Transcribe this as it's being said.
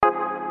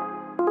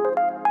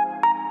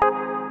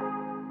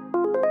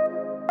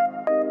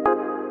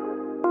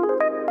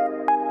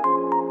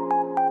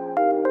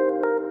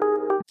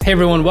Hey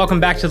everyone, welcome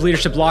back to the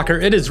Leadership Locker.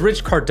 It is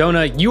Rich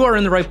Cardona. You are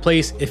in the right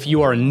place if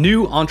you are a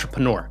new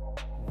entrepreneur.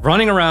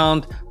 Running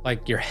around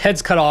like your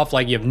head's cut off,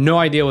 like you have no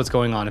idea what's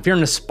going on. If you're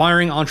an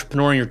aspiring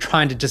entrepreneur and you're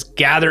trying to just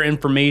gather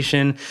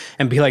information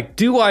and be like,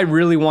 do I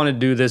really want to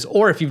do this?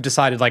 Or if you've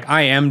decided like,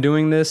 I am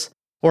doing this.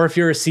 Or if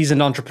you're a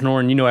seasoned entrepreneur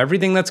and you know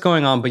everything that's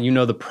going on, but you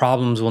know the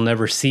problems will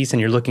never cease and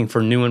you're looking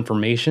for new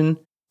information,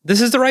 this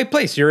is the right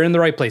place. You're in the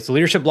right place. The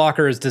Leadership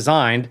Locker is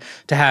designed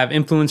to have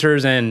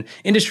influencers and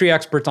industry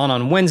experts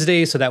on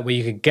Wednesdays so that way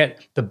you could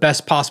get the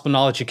best possible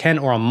knowledge you can,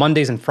 or on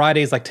Mondays and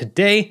Fridays. Like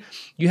today,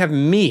 you have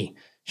me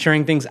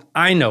sharing things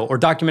I know or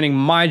documenting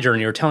my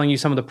journey or telling you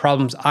some of the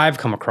problems I've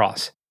come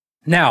across.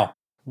 Now,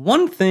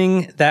 one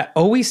thing that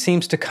always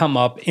seems to come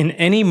up in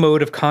any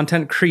mode of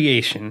content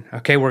creation,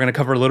 okay, we're going to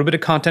cover a little bit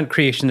of content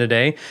creation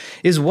today,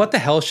 is what the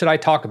hell should I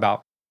talk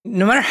about?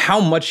 No matter how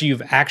much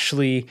you've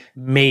actually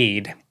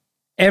made,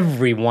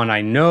 everyone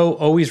I know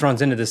always runs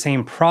into the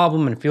same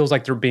problem and feels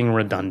like they're being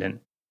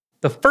redundant.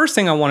 The first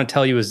thing I want to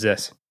tell you is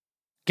this.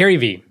 Gary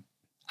Vee.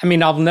 I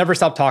mean, I'll never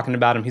stop talking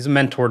about him. He's a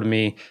mentor to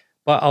me.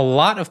 But a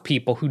lot of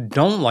people who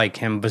don't like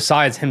him,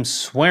 besides him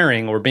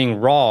swearing or being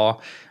raw,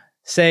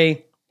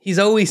 say he's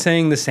always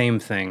saying the same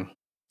thing.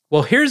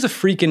 Well, here's a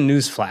freaking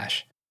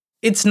newsflash.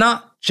 It's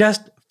not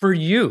just for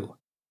you.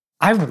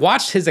 I've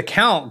watched his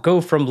account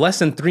go from less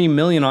than 3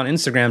 million on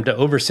Instagram to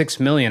over 6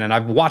 million. And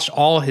I've watched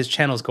all his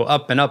channels go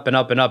up and up and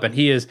up and up. And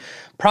he is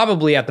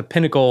probably at the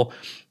pinnacle,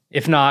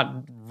 if not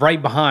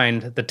right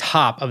behind the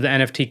top of the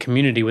NFT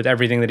community with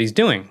everything that he's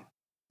doing.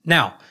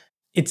 Now,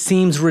 it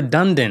seems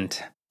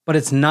redundant, but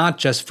it's not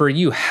just for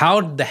you. How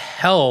the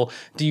hell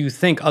do you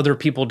think other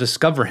people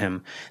discover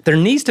him? There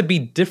needs to be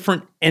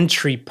different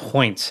entry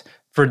points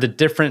for the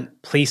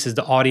different places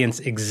the audience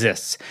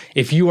exists.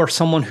 If you are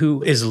someone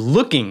who is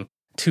looking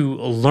to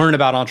learn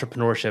about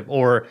entrepreneurship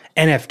or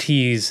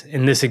NFTs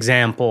in this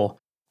example,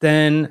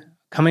 then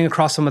coming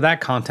across some of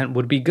that content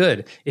would be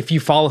good. If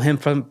you follow him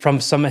from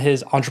some of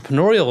his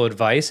entrepreneurial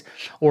advice,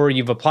 or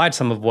you've applied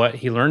some of what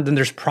he learned, then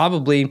there's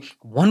probably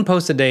one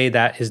post a day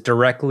that is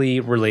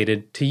directly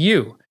related to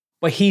you.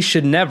 But he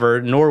should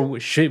never, nor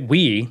should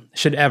we,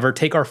 should ever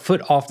take our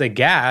foot off the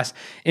gas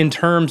in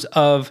terms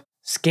of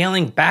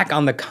scaling back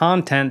on the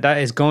content that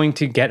is going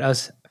to get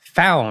us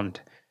found.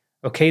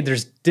 Okay,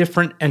 there's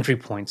different entry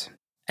points.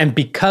 And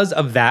because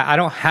of that, I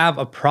don't have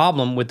a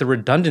problem with the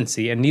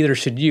redundancy, and neither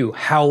should you.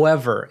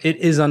 However, it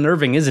is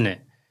unnerving, isn't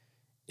it?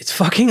 It's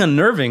fucking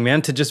unnerving,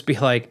 man, to just be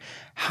like,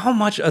 how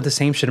much of the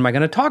same shit am I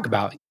going to talk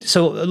about?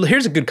 So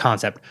here's a good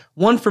concept.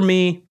 One for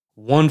me,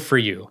 one for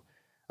you.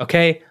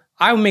 Okay?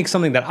 I will make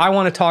something that I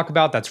want to talk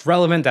about that's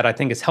relevant, that I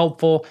think is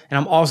helpful, and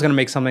I'm also going to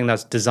make something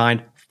that's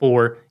designed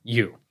for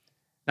you.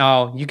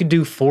 Now, you could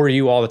do for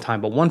you all the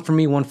time, but one for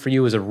me, one for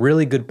you is a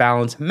really good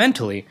balance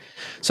mentally.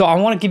 So I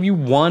want to give you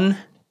one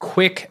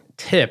quick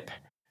tip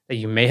that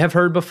you may have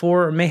heard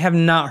before or may have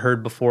not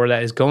heard before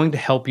that is going to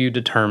help you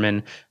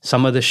determine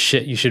some of the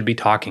shit you should be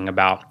talking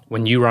about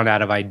when you run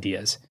out of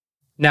ideas.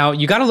 Now,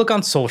 you got to look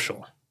on social,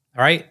 all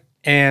right?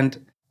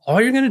 And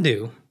all you're going to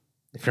do,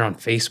 if you're on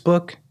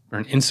Facebook or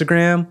on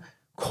Instagram,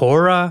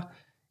 Quora,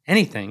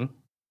 anything,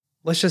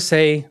 let's just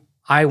say,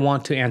 I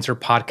want to answer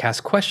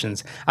podcast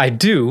questions. I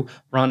do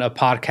run a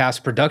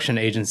podcast production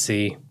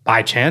agency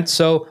by chance.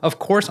 So, of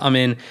course, I'm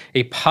in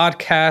a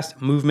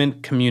podcast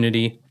movement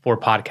community for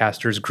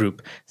podcasters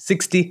group.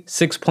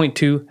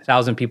 66.2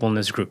 thousand people in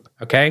this group,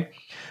 okay?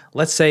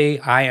 Let's say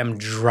I am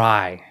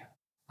dry.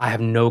 I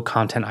have no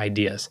content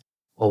ideas.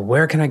 Well,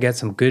 where can I get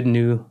some good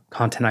new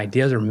content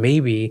ideas, or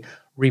maybe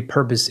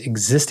repurpose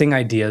existing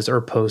ideas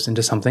or posts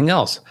into something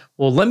else?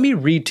 Well, let me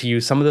read to you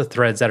some of the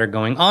threads that are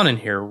going on in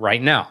here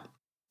right now.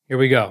 Here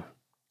we go.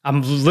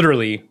 I'm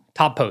literally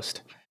top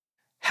post.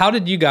 How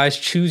did you guys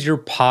choose your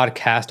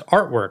podcast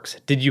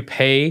artworks? Did you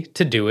pay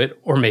to do it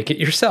or make it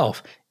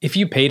yourself? If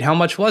you paid, how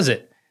much was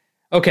it?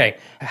 Okay,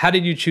 how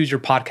did you choose your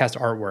podcast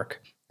artwork?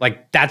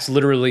 Like, that's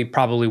literally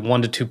probably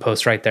 1 to 2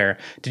 posts right there.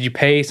 Did you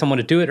pay someone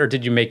to do it, or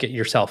did you make it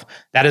yourself?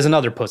 That is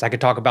another post. I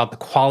could talk about the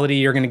quality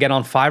you're going to get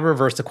on Fiverr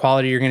versus the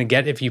quality you're going to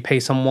get if you pay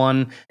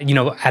someone,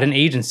 at an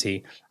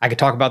agency. I could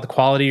talk about the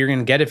quality you're going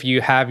to get if you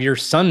have your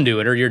son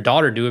do it or your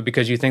daughter do it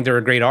because you think they're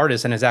a great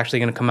artist and it's actually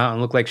going to come out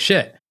and look like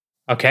shit.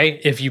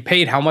 Okay, if you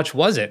paid, how much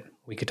was it?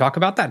 We could talk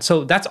about that.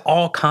 So that's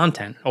all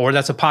content, or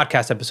that's a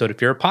podcast episode if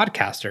you're a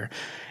podcaster.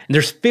 And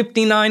there's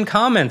 59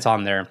 comments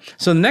on there.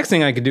 So the next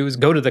thing I could do is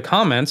go to the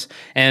comments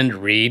and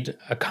read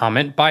a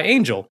comment by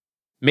Angel.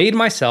 Made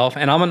myself,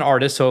 and I'm an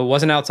artist, so it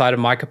wasn't outside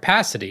of my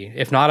capacity.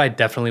 If not, I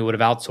definitely would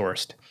have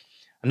outsourced.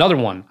 Another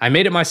one, I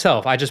made it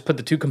myself. I just put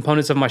the 2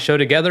 components of my show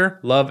together,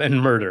 love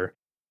and murder.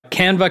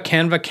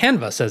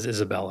 Canva, says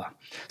Isabella.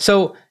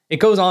 So it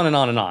goes on and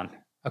on and on.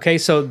 Okay,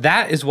 so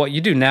that is what you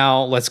do.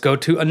 Now let's go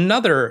to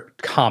another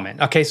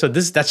comment. Okay, so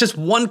that's just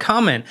one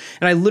comment,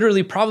 and I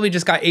literally probably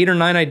just got 8 or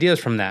 9 ideas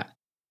from that.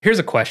 Here's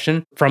a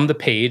question from the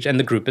page and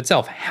the group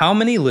itself. How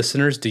many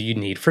listeners do you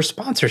need for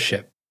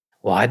sponsorship?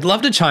 Well, I'd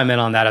love to chime in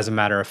on that as a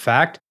matter of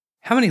fact.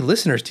 How many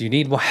listeners do you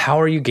need? Well, how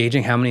are you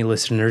gauging how many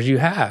listeners you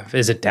have?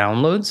 Is it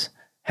downloads?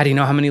 How do you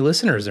know how many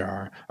listeners there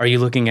are? Are you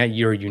looking at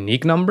your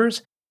unique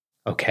numbers?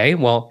 Okay,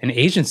 well, an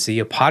agency,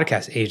 a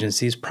podcast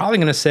agency, is probably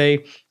going to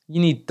say you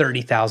need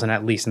 30,000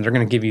 at least, and they're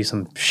going to give you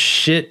some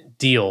shit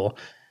deal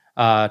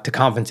to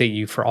compensate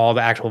you for all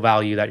the actual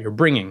value that you're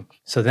bringing.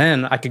 So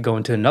then I could go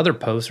into another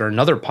post or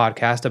another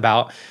podcast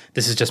about,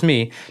 this is just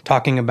me,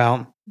 talking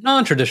about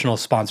non-traditional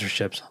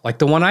sponsorships, like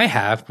the one I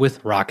have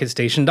with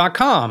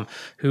RocketStation.com,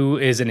 who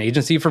is an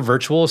agency for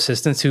virtual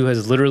assistants who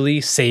has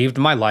literally saved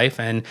my life.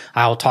 And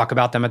I'll talk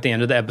about them at the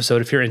end of the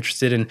episode if you're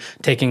interested in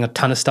taking a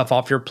ton of stuff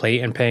off your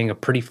plate and paying a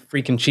pretty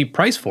freaking cheap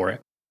price for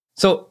it.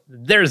 So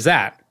there's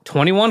that.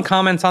 21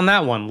 comments on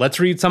that one. Let's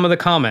read some of the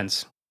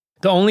comments.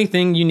 The only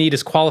thing you need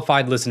is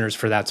qualified listeners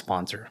for that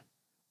sponsor.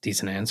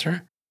 Decent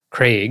answer.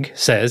 Craig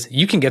says,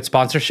 you can get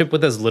sponsorship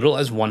with as little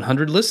as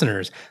 100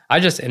 listeners. I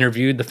just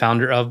interviewed the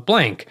founder of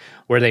Blank,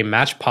 where they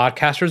match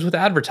podcasters with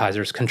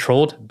advertisers.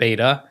 Controlled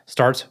beta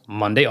starts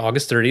Monday,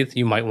 August 30th.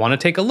 You might want to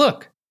take a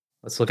look.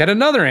 Let's look at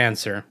another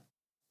answer.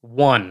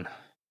 1.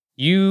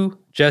 You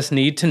just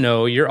need to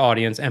know your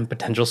audience and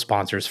potential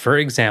sponsors. For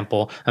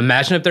example,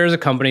 imagine if there's a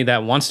company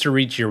that wants to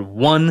reach your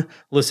one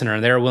listener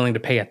and they're willing to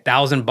pay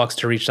 $1,000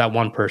 to reach that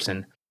one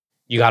person.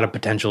 You got a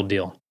potential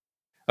deal.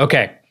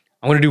 Okay,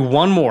 I'm going to do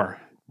one more.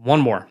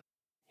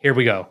 Here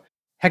we go.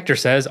 Hector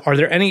says, are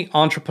there any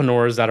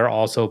entrepreneurs that are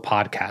also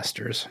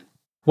podcasters?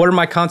 What are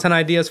my content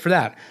ideas for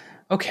that?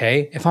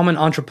 Okay, if I'm an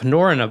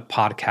entrepreneur and a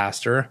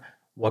podcaster,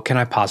 what can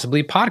I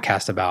possibly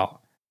podcast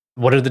about?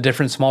 What are the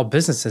different small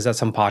businesses that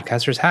some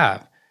podcasters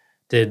have?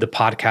 Did the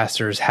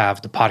podcasters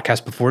have the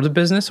podcast before the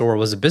business, or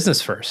was the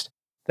business first?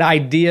 The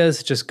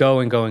ideas just go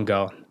and go and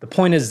go. The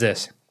point is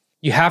this: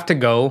 you have to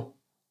go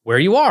where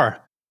you are.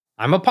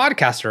 I'm a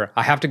podcaster.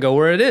 I have to go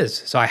where it is.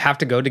 So I have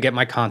to go to get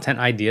my content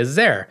ideas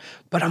there.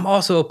 But I'm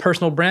also a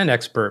personal brand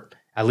expert,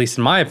 at least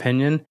in my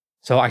opinion.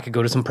 So I could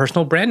go to some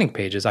personal branding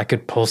pages. I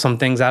could pull some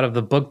things out of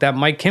the book that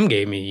Mike Kim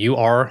gave me, You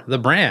Are the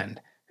Brand,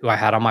 who I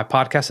had on my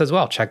podcast as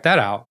well. Check that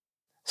out.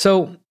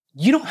 So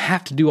you don't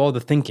have to do all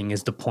the thinking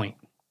is the point.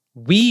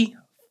 We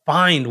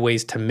find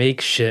ways to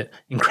make shit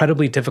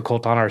incredibly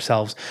difficult on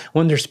ourselves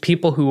when there's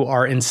people who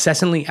are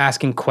incessantly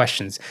asking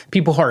questions,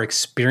 people who are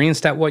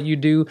experienced at what you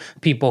do,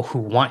 people who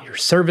want your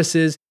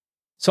services.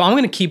 So I'm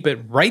going to keep it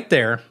right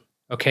there,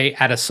 okay,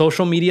 at a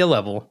social media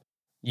level.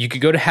 You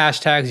could go to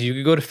hashtags, you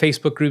could go to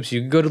Facebook groups,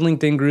 you could go to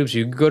LinkedIn groups,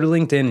 you could go to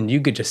LinkedIn, and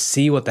you could just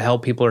see what the hell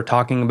people are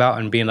talking about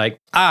and being like,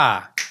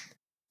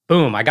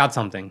 boom, I got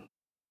something.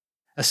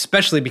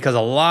 Especially because a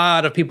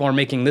lot of people are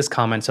making this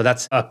comment. So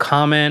that's a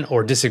comment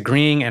or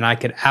disagreeing, and I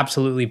could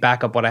absolutely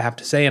back up what I have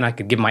to say, and I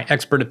could give my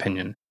expert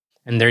opinion.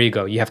 And there you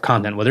go. You have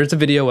content, whether it's a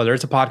video, whether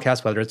it's a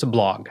podcast, whether it's a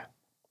blog.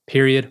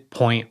 Period,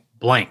 point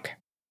blank.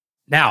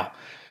 Now,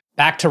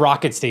 back to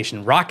Rocket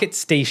Station. Rocket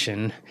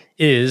Station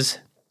is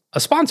a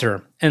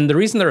sponsor. And the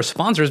reason they're a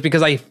sponsor is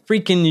because I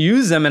freaking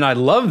use them and I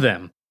love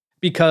them.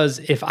 Because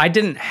if I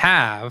didn't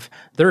have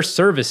their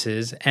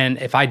services and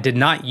if I did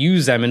not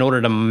use them in order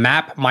to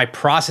map my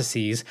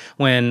processes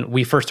when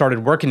we first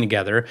started working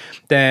together,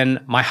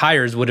 then my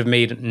hires would have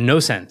made no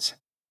sense.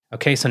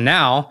 Okay, so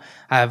now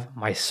I have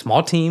my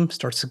small team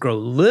starts to grow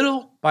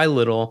little by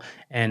little,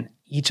 and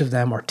each of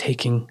them are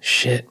taking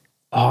shit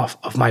off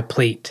of my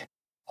plate.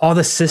 All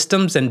the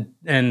systems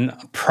and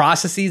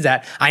processes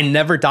that I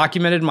never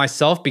documented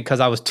myself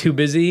because I was too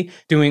busy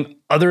doing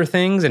other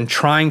things and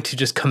trying to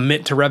just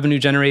commit to revenue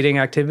generating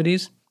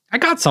activities. I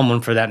got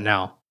someone for that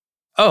now.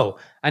 Oh,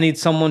 I need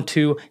someone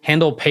to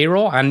handle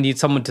payroll. I need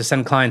someone to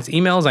send clients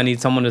emails. I need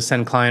someone to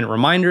send client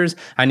reminders.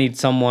 I need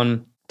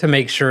someone to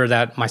make sure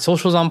that my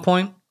social's on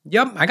point.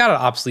 Yep, I got an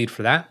ops lead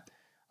for that.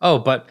 Oh,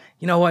 but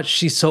you know what?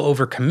 She's so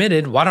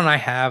overcommitted. Why don't I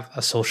have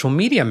a social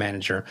media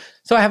manager?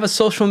 So I have a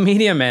social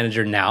media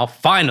manager now,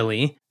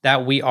 finally,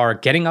 that we are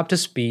getting up to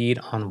speed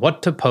on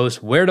what to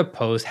post, where to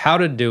post, how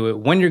to do it,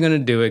 when you're going to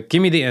do it.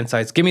 Give me the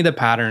insights, give me the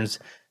patterns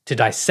to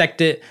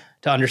dissect it,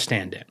 to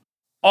understand it.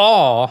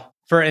 All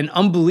for an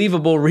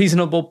unbelievable,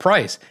 reasonable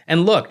price.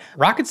 And look,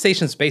 Rocket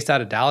Station's based out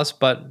of Dallas,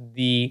 but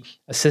the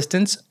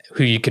assistants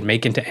who you could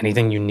make into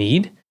anything you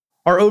need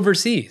are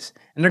overseas.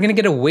 And they're going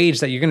to get a wage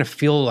that you're going to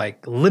feel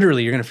like,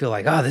 literally, you're going to feel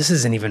like, oh, this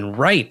isn't even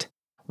right.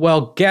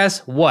 Well,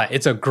 guess what?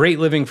 It's a great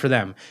living for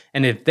them.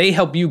 And if they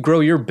help you grow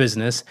your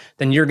business,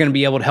 then you're going to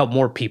be able to help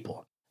more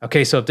people.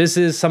 Okay, so if this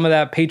is some of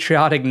that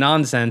patriotic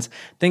nonsense,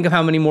 think of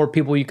how many more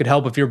people you could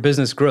help if your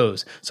business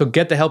grows. So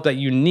get the help that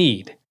you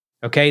need.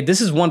 Okay, this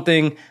is one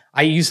thing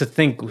I used to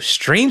think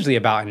strangely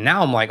about. And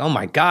now I'm like, oh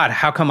my God,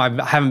 how come I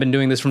haven't been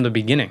doing this from the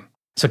beginning?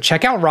 So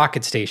check out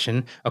Rocket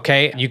Station,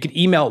 okay? You can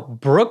email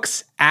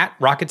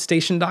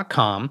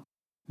brooks@rocketstation.com,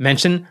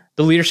 mention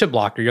the Leadership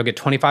Locker. You'll get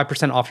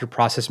 25% off your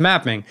process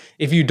mapping.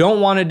 If you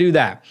don't want to do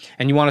that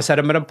and you want to set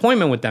up an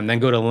appointment with them, then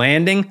go to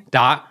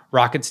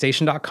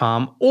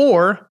landing.rocketstation.com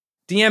or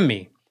DM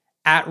me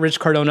at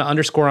richcardona_ on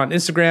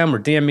Instagram or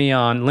DM me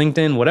on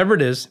LinkedIn, whatever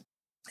it is.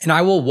 And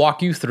I will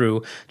walk you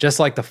through, just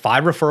like the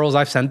 5 referrals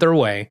I've sent their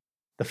way,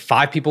 the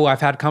 5 people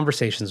I've had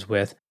conversations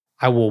with.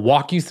 I will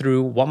walk you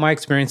through what my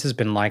experience has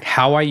been like,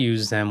 how I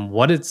use them,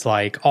 what it's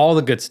like, all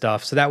the good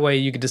stuff. So that way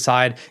you can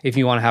decide if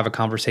you want to have a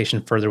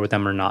conversation further with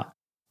them or not.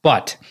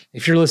 But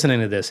if you're listening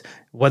to this,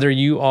 whether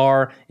you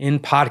are in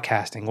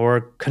podcasting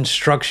or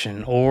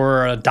construction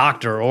or a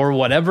doctor or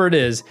whatever it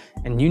is,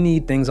 and you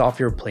need things off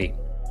your plate,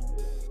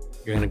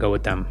 you're going to go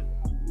with them.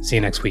 See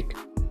you next week.